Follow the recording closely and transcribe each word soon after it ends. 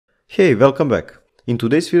Hey, welcome back. In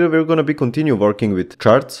today's video we're gonna be continue working with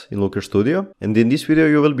charts in Looker Studio, and in this video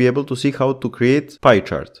you will be able to see how to create pie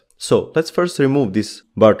chart. So let's first remove this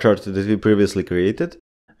bar chart that we previously created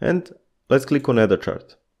and let's click on add a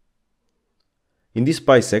chart. In this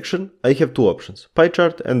pie section I have two options, pie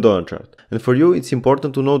chart and donut chart, and for you it's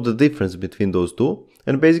important to know the difference between those two,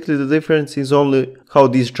 and basically the difference is only how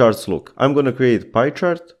these charts look. I'm gonna create pie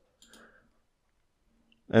chart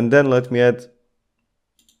and then let me add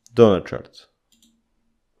donut chart.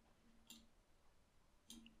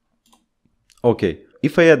 Okay,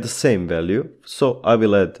 if I add the same value, so I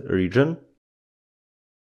will add region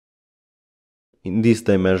in this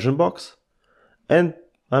dimension box, and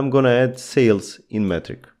I'm gonna add sales in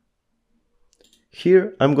metric.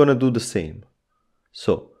 Here I'm gonna do the same.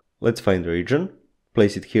 So let's find region,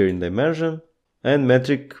 place it here in dimension, and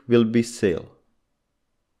metric will be sale.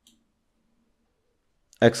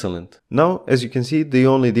 Excellent. Now, as you can see, the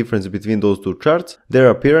only difference between those two charts, their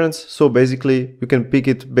appearance, so basically you can pick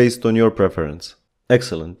it based on your preference.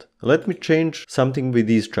 Excellent. Let me change something with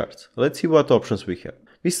these charts. Let's see what options we have.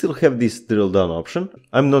 We still have this drill down option.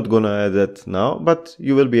 I'm not gonna add that now, but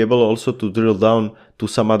you will be able also to drill down to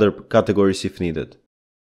some other categories if needed.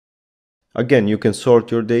 Again, you can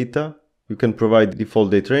sort your data, you can provide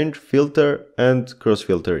default date range, filter, and cross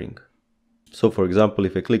filtering. So for example,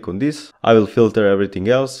 if I click on this, I will filter everything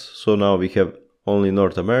else. So now we have only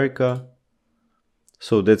North America.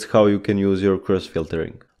 So that's how you can use your cross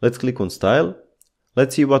filtering. Let's click on style.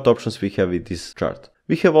 Let's see what options we have with this chart.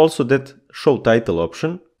 We have also that show title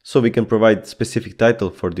option. So we can provide specific title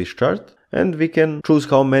for this chart and we can choose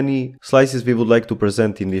how many slices we would like to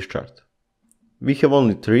present in this chart. We have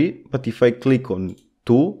only 3, but if I click on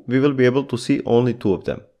 2, we will be able to see only 2 of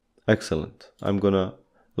them. Excellent. I'm gonna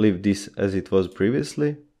leave this as it was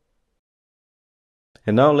previously.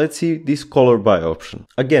 And now let's see this color by option.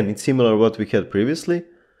 Again, it's similar to what we had previously.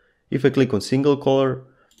 If I click on single color,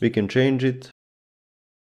 we can change it,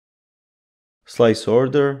 slice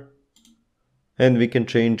order, and we can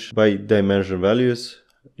change by dimension values.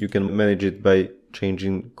 You can manage it by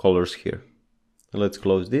changing colors here. Let's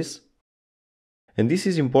close this. And this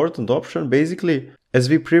is important option. Basically, as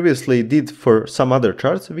we previously did for some other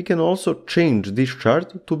charts, we can also change this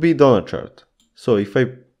chart to be donut chart. So if I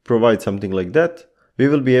provide something like that, we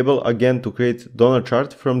will be able again to create donut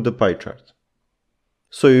chart from the pie chart.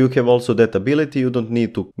 So you have also that ability. You don't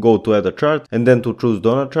need to go to add a chart and then to choose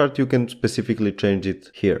donut chart. You can specifically change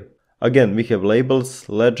it here. Again, we have labels,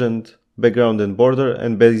 legend, background and border,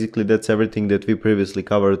 and basically that's everything that we previously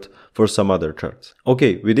covered for some other charts.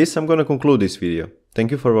 Okay, with this I'm gonna conclude this video.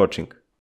 Thank you for watching.